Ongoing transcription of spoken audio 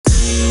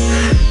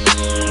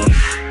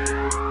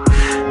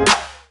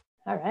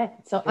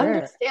right. So Sure.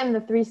 understand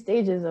the three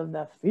stages of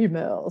the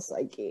female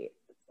psyche.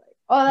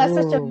 Oh, that's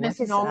such a Ooh, what is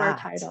misnomer that?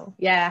 title.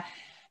 Yeah.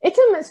 It's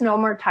a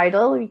misnomer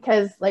title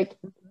because like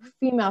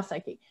female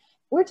psyche,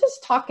 we're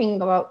just talking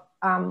about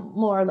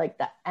more like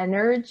the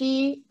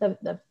energy,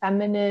 the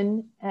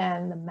feminine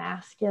and the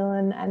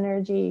masculine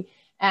energy.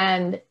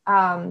 And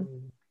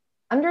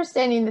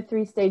understanding the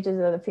three stages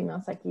of the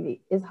female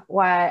psyche is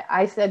why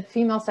I said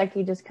female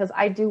psyche, just because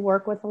I do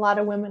work with a lot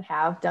of women,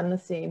 have done the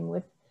same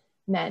with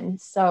men.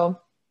 So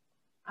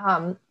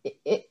Carl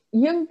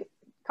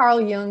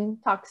Jung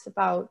talks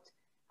about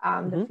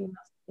the female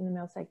and the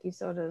male psyche.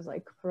 So does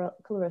like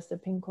Clarissa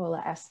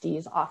Pinkola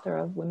Estes, author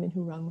of Women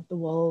Who Run with the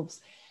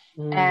Wolves.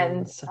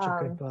 And such a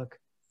good book.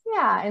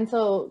 Yeah, and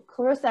so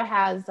Clarissa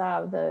has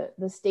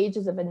the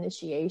stages of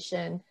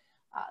initiation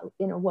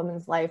in a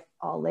woman's life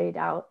all laid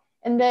out.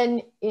 And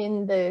then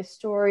in the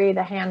story,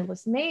 The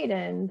Handless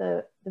Maiden,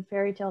 the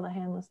fairy tale, The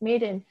Handless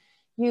Maiden,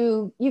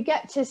 you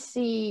get to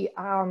see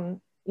a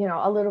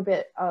little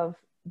bit of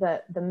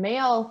the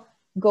male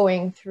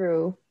going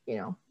through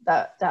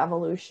the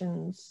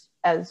evolutions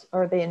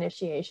or the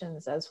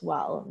initiations as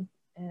well.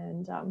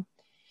 And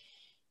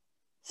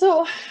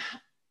so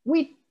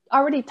we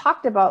already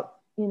talked about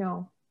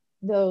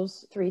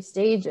those three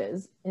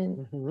stages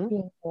in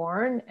being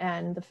born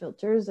and the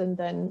filters, and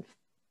then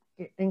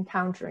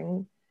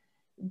encountering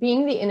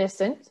being the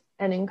innocent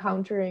and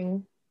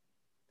encountering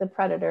the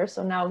predator,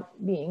 so now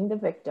being the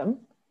victim.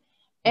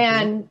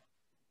 And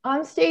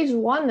on stage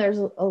one, there's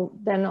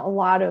then a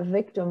lot of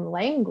victim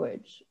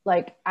language,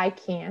 like I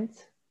can't,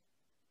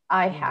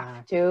 I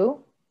have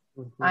to,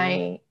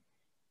 I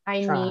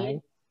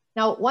need.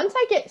 Now once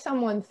I get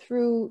someone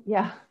through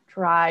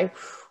try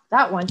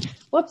that one,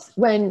 whoops,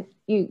 when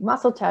you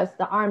muscle test,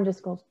 the arm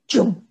just goes,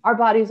 choom. Our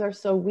bodies are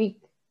so weak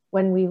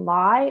when we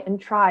lie, and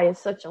try is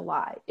such a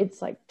lie.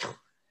 It's like,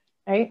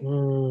 right?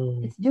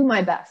 It's do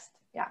my best.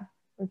 Yeah.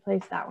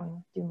 Replace that one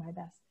with do my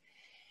best.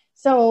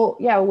 So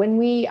yeah, when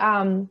we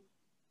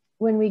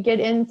get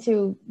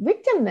into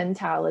victim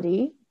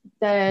mentality,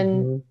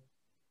 then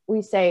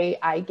we say,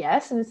 I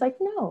guess, and it's like,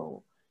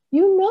 no,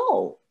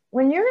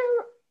 when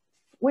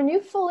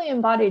you fully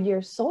embodied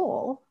your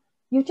soul,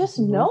 you just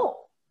know,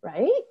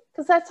 right?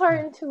 Because that's our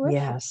intuition.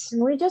 Yes.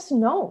 And we just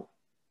know.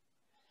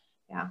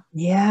 Yeah.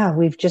 Yeah.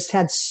 We've just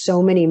had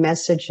so many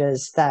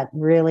messages that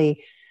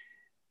really,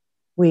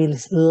 we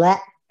let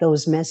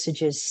those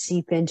messages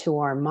seep into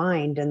our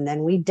mind, and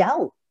then we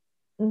doubt.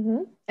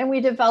 And we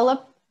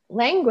develop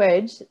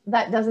language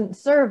that doesn't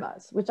serve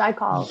us, which I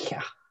call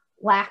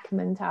lack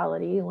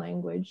mentality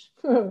language.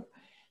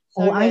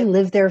 I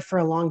lived there for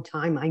a long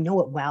time. I know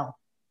it well.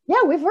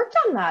 Yeah, we've worked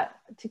on that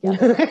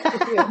together.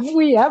 Have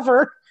we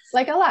ever?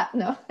 Like a lot,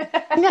 no.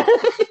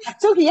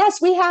 So yes,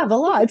 we have a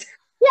lot.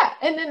 Yeah,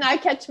 and then I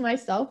catch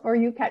myself or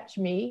you catch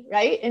me,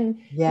 right?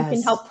 And you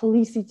can help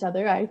police each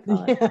other. I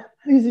call it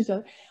police each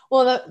other.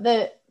 Well,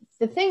 the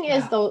thing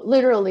is though,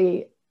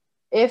 literally,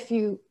 if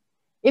you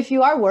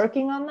are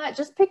working on that,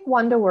 just pick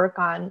one to work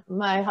on.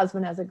 My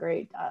husband has a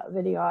great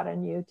video out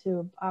on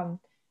YouTube,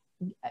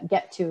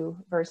 get to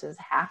versus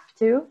have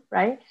to,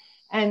 right?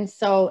 And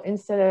so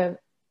instead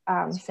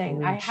of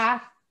saying I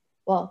have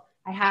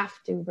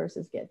to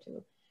versus get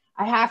to,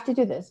 I have to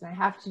do this and I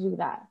have to do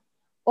that,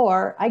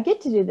 or I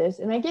get to do this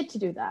and I get to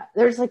do that.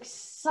 There's like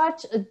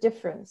such a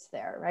difference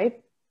there,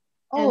 right?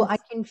 Oh, I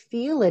can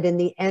feel it in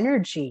the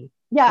energy.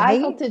 Yeah, right? I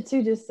felt it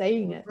too, just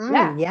saying it.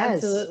 Yeah, yes.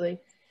 Absolutely.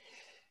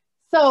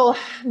 So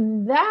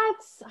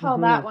that's how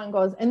that one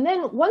goes. And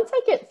then once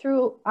I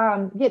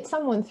get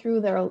someone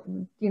through their,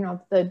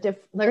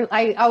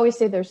 I always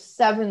say there's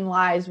 7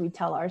 lies we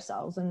tell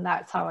ourselves. And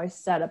that's how I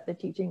set up the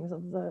teachings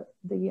of the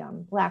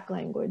lack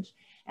language,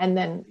 and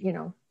then,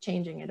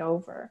 changing it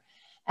over.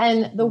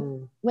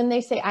 And when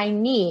they say I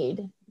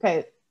need,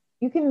 okay,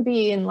 you can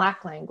be in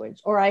lack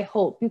language, or I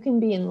hope you can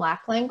be in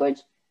lack language.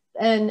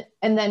 And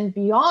then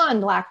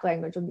beyond lack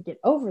language, when we get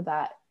over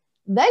that,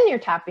 then you're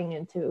tapping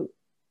into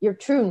your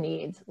true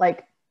needs.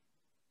 Like,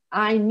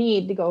 I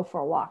need to go for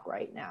a walk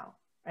right now,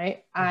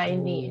 right? I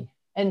need.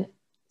 And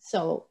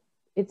so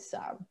it's,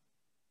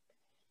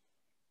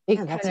 it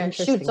kind of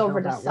shoots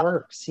over to self.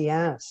 Works.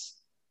 Yes.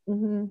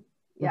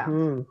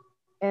 Yeah.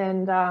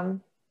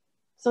 And,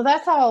 so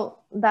that's how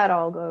that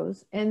all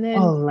goes. And then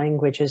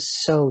language is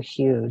so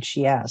huge.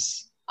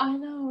 Yes. I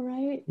know,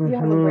 right? You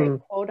have a great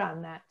quote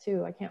on that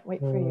too. I can't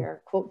wait for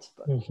your quotes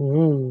book.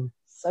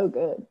 So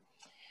good.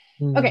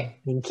 Okay.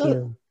 Thank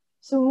you.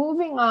 So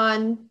moving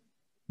on,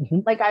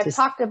 like I've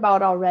talked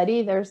about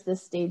already, there's the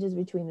stages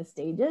between the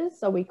stages.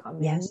 So we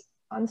come in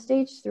on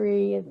stage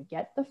 3 and we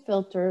get the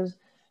filters.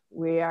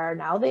 We are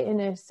now the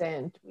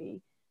innocent.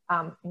 We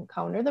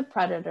encounter the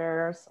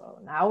predator. So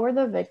now we're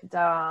the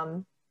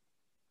victim.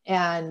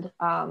 And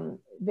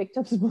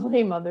victims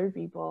blame other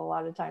people a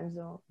lot of times.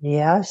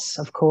 Yes,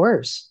 of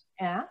course.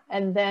 Yeah.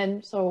 And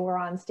then, so we're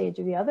on stage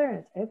of the other,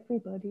 and it's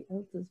everybody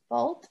else's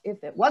fault.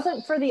 If it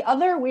wasn't for the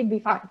other, we'd be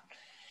fine.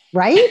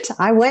 Right?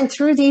 I went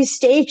through these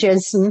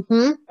stages.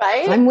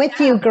 Right? I'm with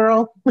you,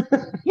 girl.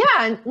 Yeah.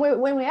 And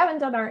when we haven't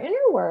done our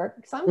inner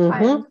work,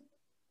 sometimes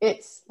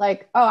it's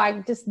like, oh, I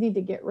just need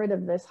to get rid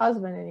of this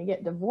husband, and you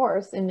get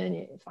divorced, and then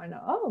you find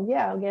out, oh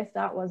yeah, I guess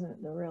that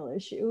wasn't the real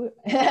issue.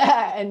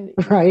 And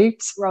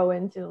Right. grow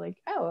into like,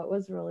 oh, it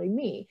was really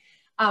me.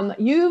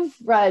 You've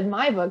read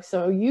my book,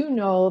 so you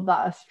know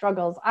the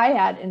struggles I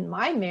had in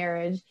my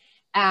marriage,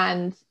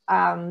 and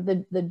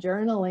the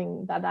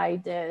journaling that I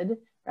did,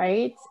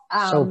 right?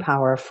 So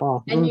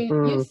powerful. And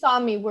you saw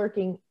me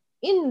working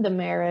in the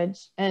marriage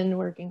and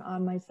working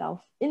on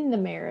myself in the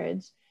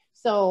marriage.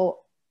 So,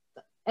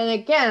 and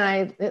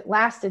again, it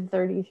lasted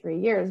 33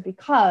 years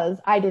because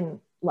I didn't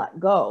let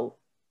go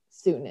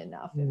soon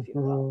enough, if you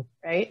will,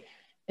 right?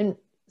 And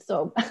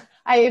so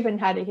I even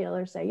had a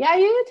healer say, yeah,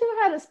 you two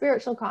had a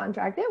spiritual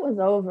contract. It was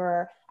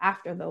over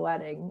after the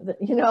wedding,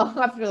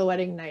 after the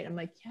wedding night. I'm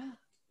like,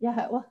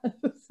 yeah, it was.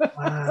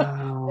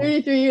 Wow.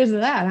 33 years of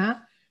that, huh?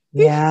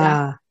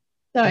 Yeah.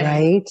 So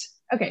anyway, right.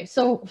 Okay.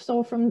 So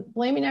from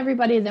blaming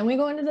everybody, then we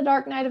go into the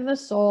dark night of the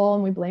soul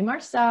and we blame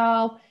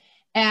ourselves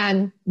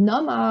and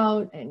numb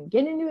out and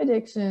get into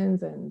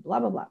addictions and blah,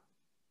 blah, blah.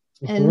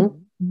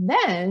 And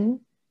then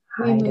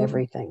hide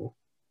everything.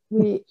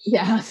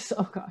 Yes.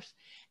 Oh gosh.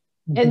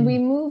 And we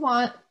move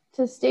on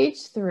to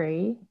stage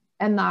 3,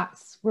 and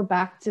we're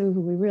back to who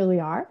we really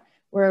are.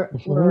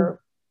 We're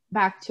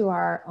back to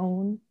our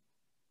own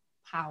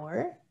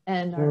power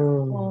and our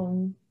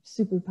own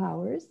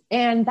superpowers.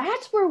 And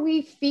that's where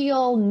we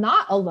feel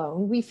not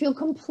alone. We feel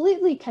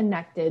completely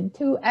connected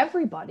to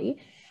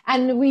everybody.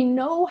 And we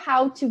know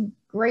how to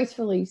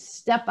gracefully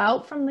step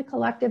out from the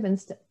collective and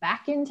step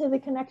back into the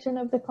connection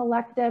of the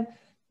collective,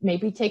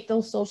 maybe take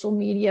those social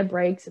media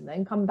breaks and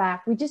then come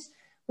back. We just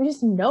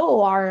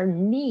know our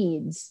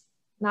needs,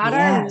 not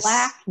our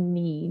lack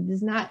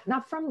needs, not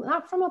from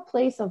a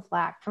place of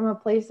lack, from a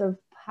place of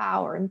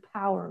power,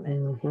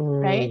 empowerment,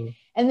 right?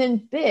 And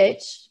then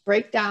bitch,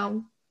 break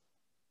down,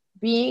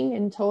 being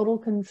in total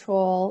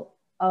control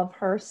of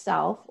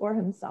herself or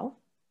himself.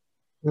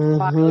 I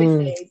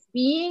always say,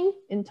 being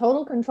in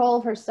total control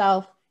of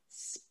herself,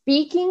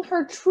 speaking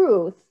her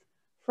truth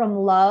from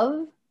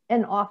love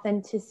and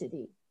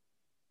authenticity,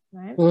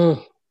 right?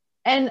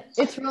 And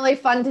it's really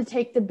fun to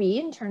take the B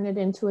and turn it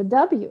into a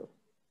W.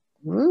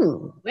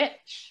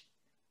 Which?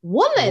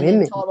 Woman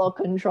in total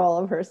control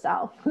of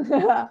herself.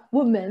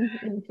 Woman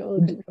in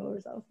total control of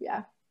herself,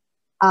 yeah.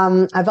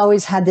 I've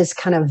always had this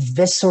kind of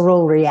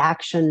visceral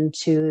reaction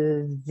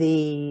to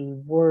the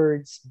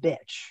words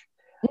bitch.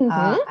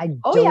 I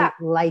don't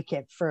like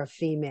it for a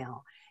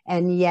female.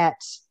 And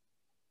yet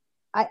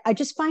I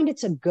just find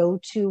it's a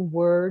go-to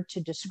word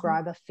to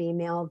describe a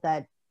female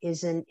that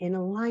isn't in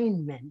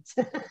alignment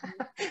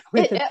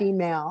with a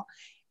female,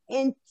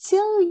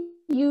 until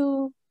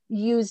you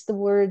use the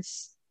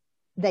words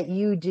that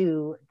you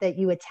do, that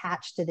you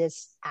attach to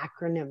this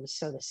acronym,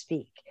 so to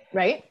speak.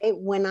 Right.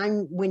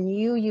 When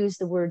you use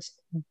the words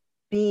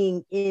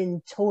being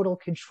in total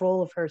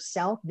control of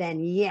herself, then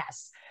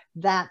yes,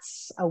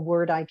 that's a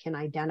word I can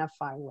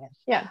identify with.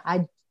 Yeah.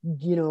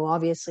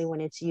 Obviously when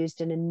it's used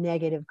in a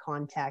negative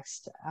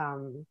context,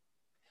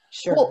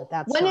 sure,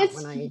 that's not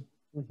when I...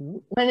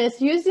 When it's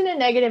used in a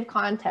negative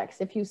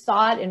context, if you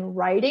saw it in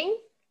writing,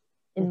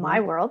 in my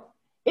world,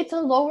 it's a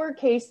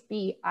lowercase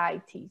bitch.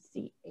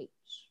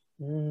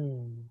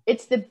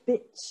 It's the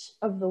bitch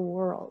of the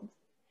world.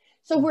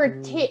 So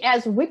we're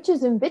as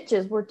witches and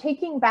bitches, we're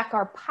taking back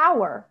our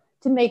power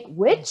to make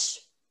witch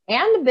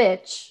and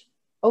bitch.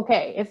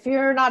 Okay, if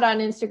you're not on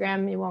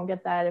Instagram, you won't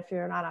get that. If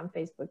you're not on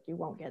Facebook, you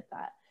won't get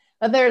that.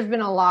 But there's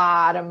been a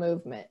lot of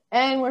movement,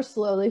 and we're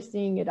slowly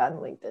seeing it on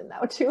LinkedIn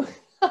now too.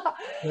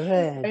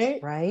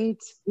 Good, right?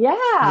 Yeah,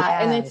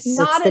 yes. And it's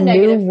not a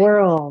new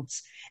world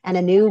and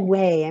a new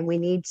way, and we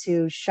need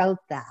to shout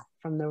that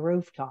from the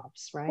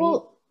rooftops, right?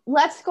 Well,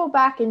 let's go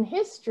back in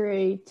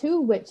history to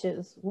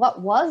witches.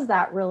 What was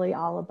that really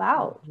all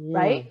about,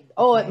 right?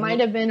 Oh, it might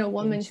have been a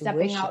woman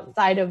stepping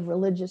outside of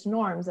religious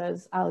norms,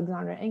 as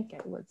Alexandra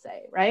Enke would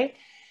say, right?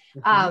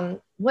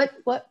 What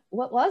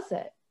was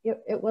it?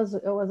 It was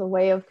a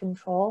way of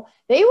control.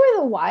 They were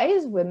the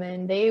wise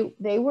women.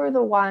 They were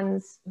the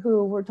ones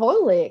who were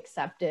totally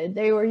accepted.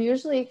 They were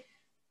usually,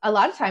 a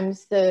lot of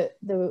times, the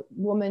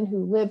woman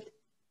who lived,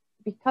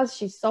 because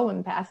she's so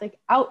empathic,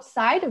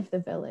 outside of the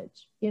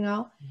village,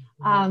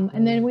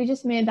 and then we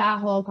just made that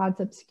whole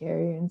concept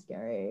scary and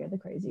scary, the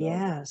crazy.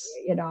 Yes.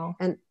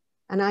 And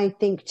I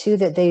think too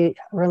that they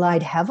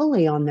relied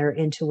heavily on their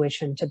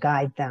intuition to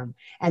guide them,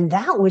 and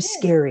that was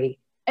scary.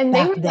 And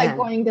they were like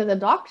going to the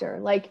doctor.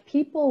 Like,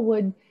 people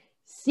would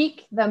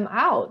seek them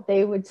out.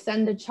 They would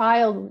send a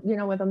child,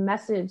 with a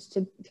message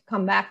to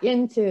come back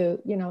into,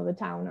 the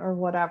town or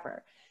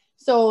whatever.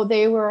 So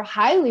they were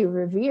highly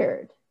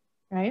revered,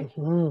 right?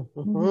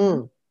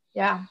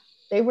 Yeah.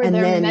 They were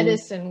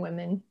medicine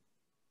women.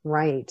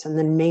 Right. And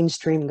then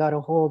mainstream got a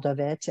hold of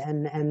it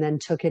and then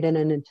took it in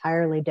an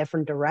entirely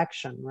different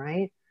direction,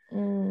 right?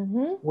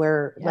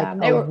 Where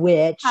a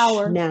witch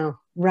now,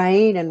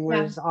 right? And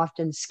we're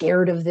often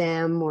scared of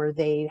them, or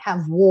they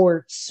have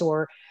warts,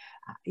 or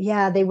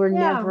they were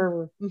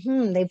never,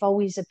 they've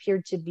always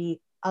appeared to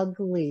be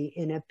ugly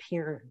in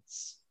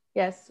appearance.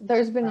 Yes.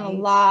 There's been a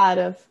lot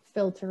of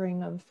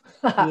filtering of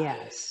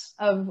yes,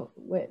 of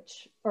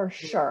which, for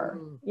sure.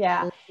 Mm-hmm.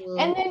 Yeah. Mm-hmm.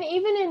 And then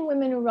even in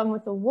Women Who Run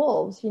with the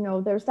Wolves, you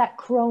know, there's that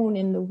crone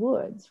in the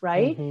woods,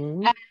 right?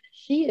 Mm-hmm. And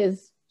she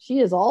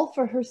is all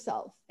for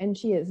herself and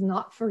she is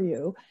not for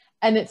you.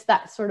 And it's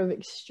that sort of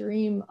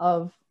extreme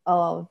of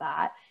all of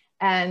that.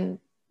 And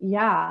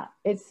yeah,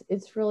 it's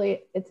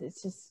really,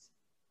 it's just,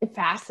 it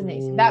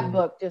fascinates me. That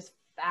book just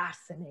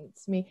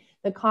fascinates me.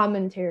 The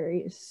commentary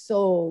is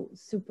so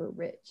super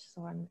rich.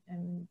 So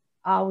I'm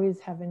always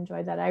have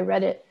enjoyed that. I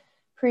read it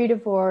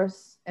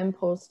pre-divorce and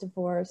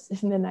post-divorce.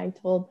 And then I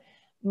told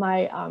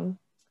my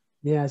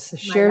yes,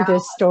 share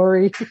this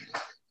story.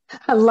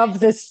 I love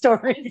this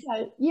story.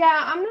 Said,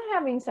 yeah, I'm not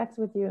having sex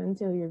with you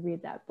until you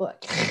read that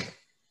book.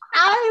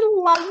 I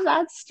love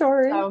that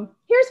story.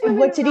 Here's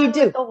what did he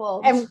do?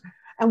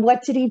 And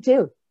what did he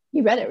do?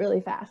 He read it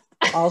really fast.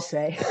 I'll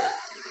say.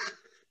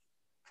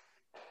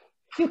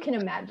 You can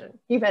imagine.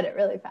 He read it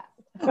really fast.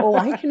 Oh,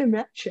 I can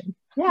imagine.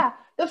 Yeah.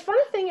 The fun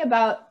thing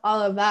about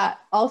all of that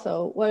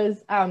also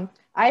was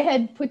I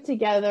had put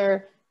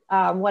together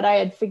what I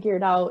had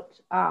figured out.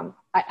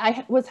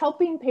 I was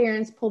helping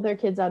parents pull their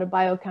kids out of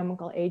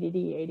biochemical ADD,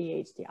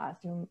 ADHD,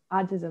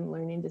 autism,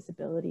 learning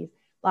disabilities,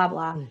 blah,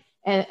 blah.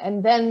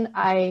 And then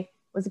I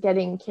was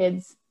getting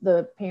kids,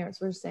 the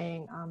parents were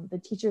saying, the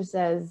teacher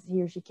says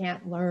he or she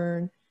can't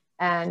learn.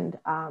 And,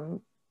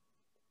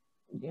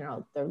 you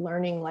know, they're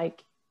learning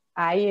like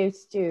I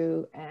used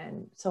to.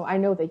 And so I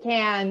know they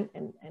can,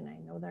 and I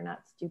know they're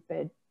not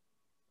stupid.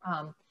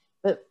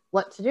 But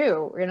what to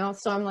do, you know?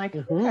 So I'm like,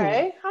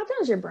 okay, how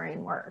does your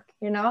brain work,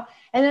 you know?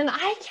 And then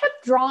I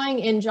kept drawing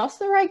in just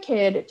the right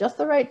kid at just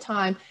the right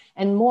time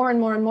and more and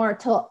more and more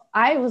till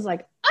I was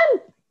like,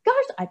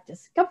 I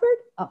discovered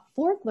a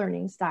fourth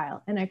learning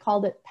style, and I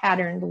called it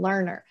patterned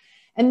learner.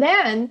 And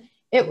then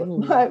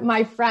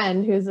my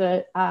friend who's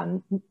a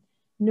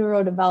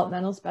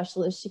neurodevelopmental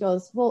specialist, she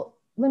goes, well,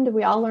 Linda,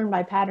 we all learn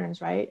by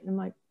patterns, right? And I'm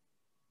like,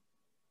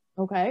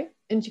 okay.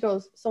 And she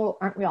goes, so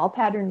aren't we all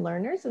pattern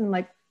learners? And I'm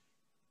like,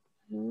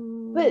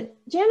 but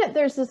Janet,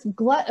 there's this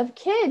glut of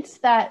kids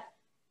that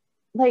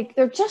like,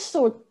 they're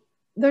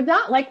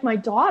not like my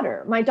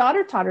daughter. My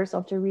daughter taught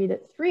herself to read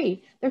at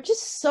 3. They're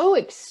just so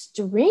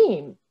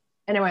extreme.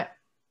 And I went,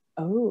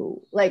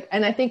 oh, like,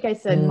 and I think I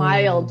said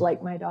mild,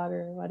 like my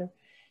daughter or whatever.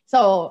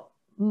 So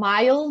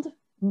mild,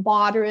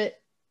 moderate,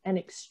 and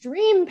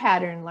extreme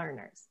pattern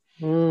learners.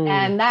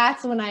 And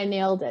that's when I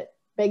nailed it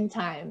big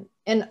time.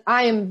 And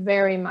I am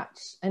very much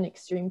an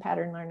extreme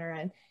pattern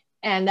learner.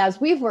 And as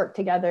we've worked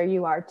together,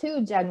 you are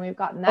too, Jen. We've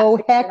gotten that. Oh,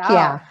 heck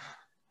yeah.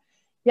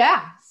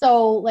 Yeah.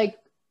 So like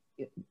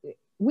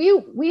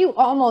we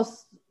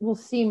almost will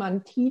seem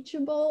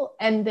unteachable.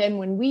 And then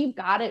when we've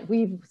got it,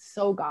 we've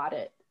so got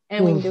it.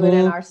 And we do it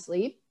in our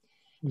sleep.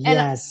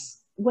 Yes.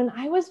 And when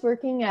I was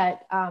working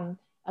at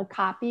a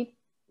copy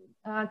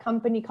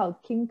company called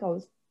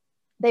Kinko's,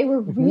 they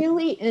were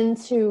really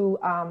into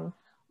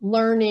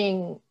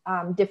learning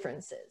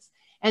differences.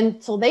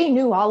 And so they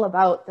knew all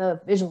about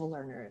the visual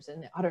learners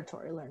and the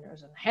auditory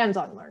learners and the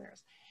hands-on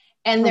learners.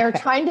 And they're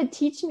trying to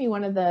teach me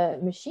one of the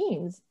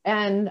machines,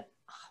 and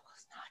I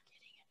was not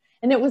getting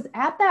it. And it was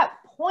at that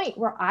point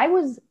where I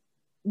was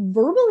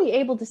verbally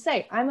able to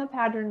say, I'm a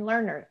pattern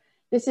learner.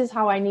 This is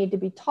how I need to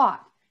be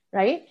taught,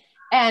 right?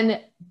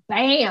 And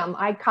bam,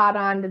 I caught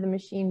on to the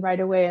machine right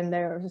away, and they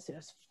were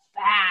just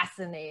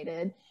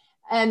fascinated.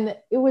 And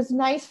it was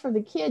nice for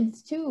the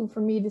kids too, for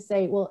me to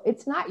say, well,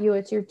 it's not you,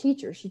 it's your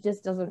teacher. She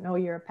just doesn't know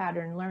you're a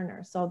pattern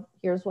learner. So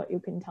here's what you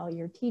can tell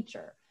your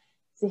teacher.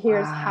 So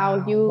here's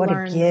how you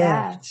learn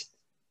that.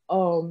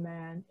 Oh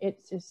man, it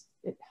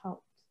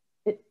helped.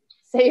 It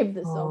saved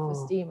the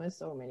self-esteem of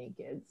so many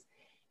kids.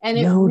 And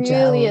it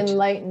really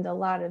enlightened a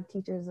lot of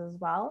teachers as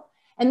well.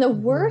 And the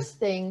worst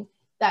thing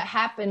that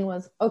happened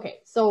was, okay,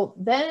 so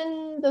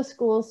then the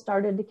schools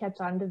started to catch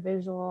on to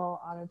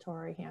visual,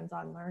 auditory,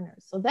 hands-on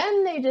learners. So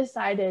then they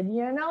decided,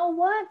 you know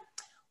what?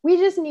 We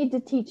just need to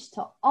teach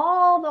to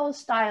all those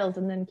styles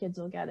and then kids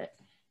will get it.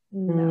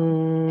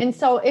 No. And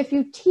so if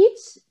you teach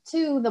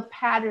to the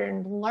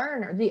patterned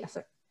learner,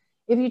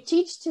 if you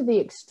teach to the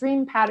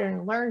extreme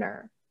pattern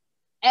learner,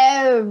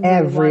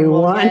 everyone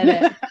will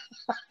get it.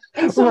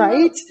 And so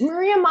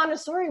Maria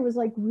Montessori was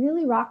like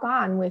really rock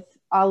on with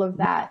all of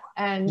that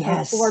and the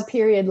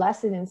 4-period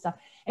lesson and stuff.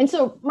 And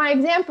so my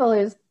example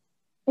is,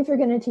 if you're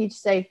going to teach,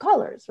 say,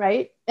 colors,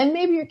 right? And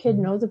maybe your kid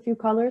knows a few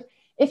colors.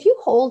 If you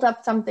hold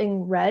up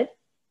something red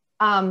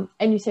and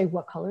you say,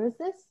 what color is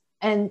this?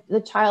 And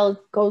the child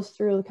goes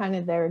through kind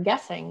of their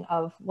guessing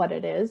of what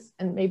it is,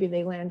 and maybe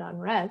they land on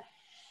red.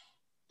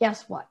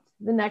 Guess what?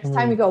 The next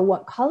time you go,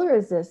 what color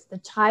is this? The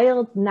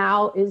child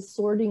now is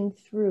sorting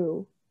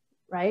through,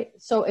 right?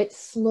 So it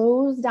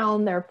slows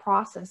down their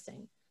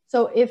processing.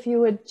 So if you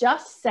would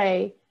just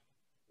say,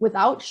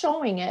 without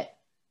showing it,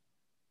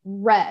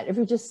 red, if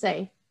you just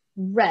say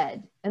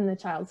red, and the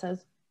child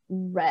says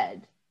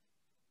red,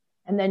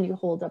 and then you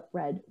hold up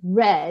red,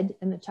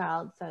 and the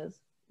child says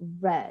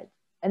red.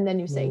 And then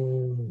you say,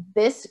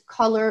 this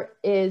color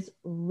is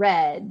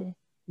red.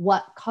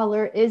 What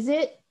color is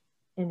it?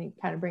 and you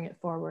kind of bring it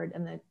forward,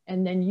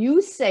 and then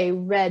you say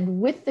red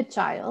with the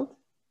child.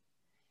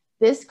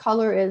 This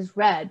color is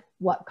red.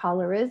 What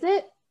color is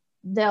it?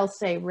 They'll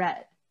say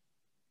red.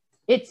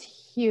 It's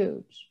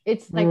huge.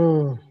 It's like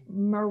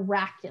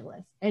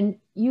miraculous. And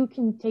you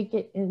can take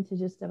it into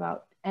just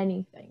about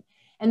anything.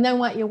 And then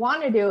what you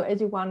want to do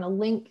is you want to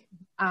link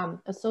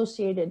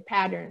associated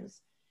patterns,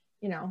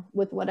 you know,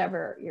 with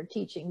whatever you're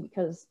teaching,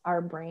 because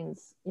our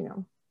brains, you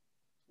know,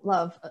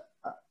 love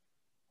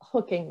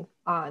hooking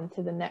on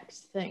to the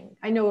next thing.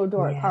 I know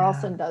Dora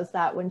Carlson does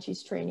that when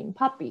she's training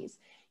puppies.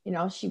 You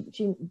know, she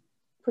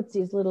puts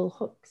these little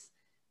hooks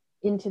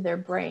into their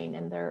brain,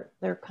 and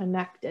they're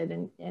connected,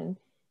 and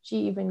she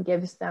even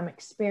gives them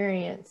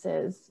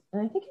experiences.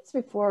 And I think it's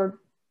before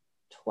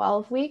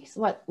 12 weeks,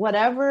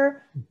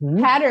 whatever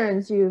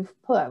patterns you've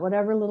put,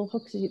 whatever little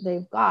hooks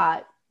they've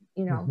got,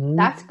 you know,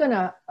 that's going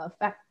to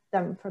affect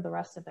them for the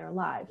rest of their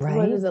lives. Right?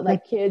 What is it,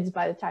 like kids,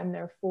 by the time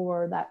they're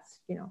 4, that's,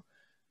 you know,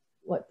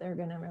 what they're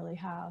going to really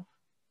have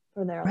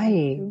for their life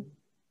too.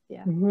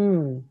 Yeah.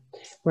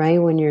 Right.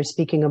 When you're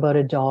speaking about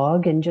a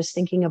dog and just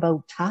thinking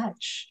about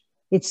touch,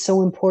 it's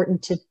so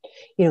important to,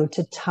 you know,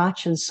 to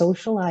touch and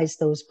socialize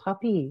those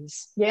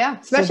puppies. Yeah.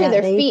 Especially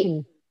their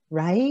feet.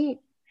 Right.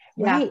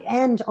 Yeah. Right.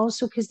 And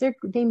also because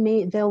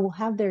they'll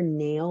have their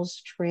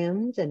nails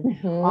trimmed, and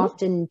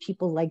often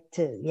people like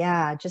to,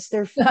 just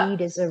their feet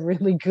is a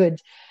really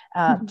good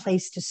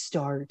place to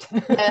start.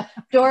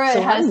 Dora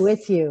I'm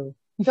with you.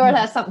 Dora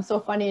has something so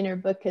funny in her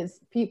book, because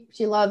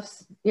she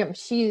loves, you know,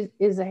 she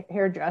is a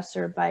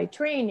hairdresser by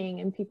training,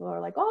 and people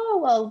are like, oh,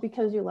 well,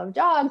 because you love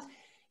dogs,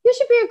 you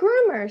should be a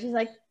groomer. She's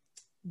like,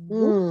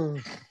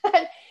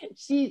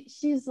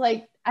 she's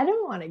like, I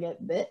don't want to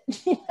get bit.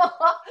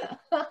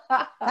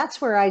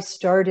 That's where I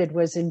started,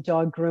 was in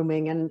dog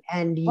grooming,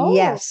 and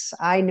yes,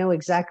 I know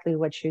exactly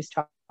what she's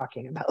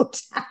talking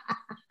about.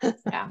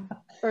 Yeah,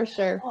 for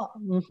sure. All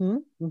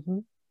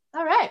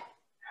right.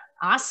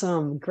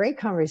 Awesome. Great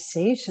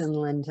conversation,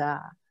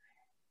 Linda.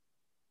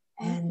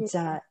 And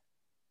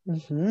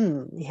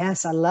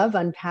yes, I love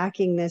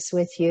unpacking this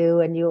with you.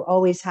 And you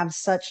always have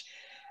such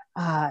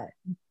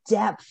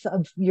depth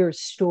of your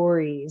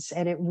stories,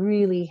 and it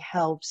really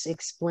helps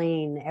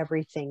explain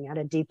everything at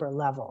a deeper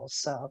level.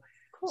 So,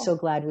 so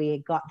glad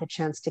we got the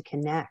chance to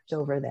connect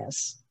over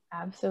this.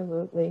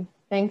 Absolutely.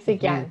 Thanks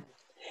again.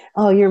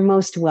 Oh, you're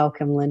most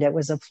welcome, Linda. It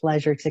was a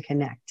pleasure to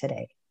connect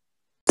today.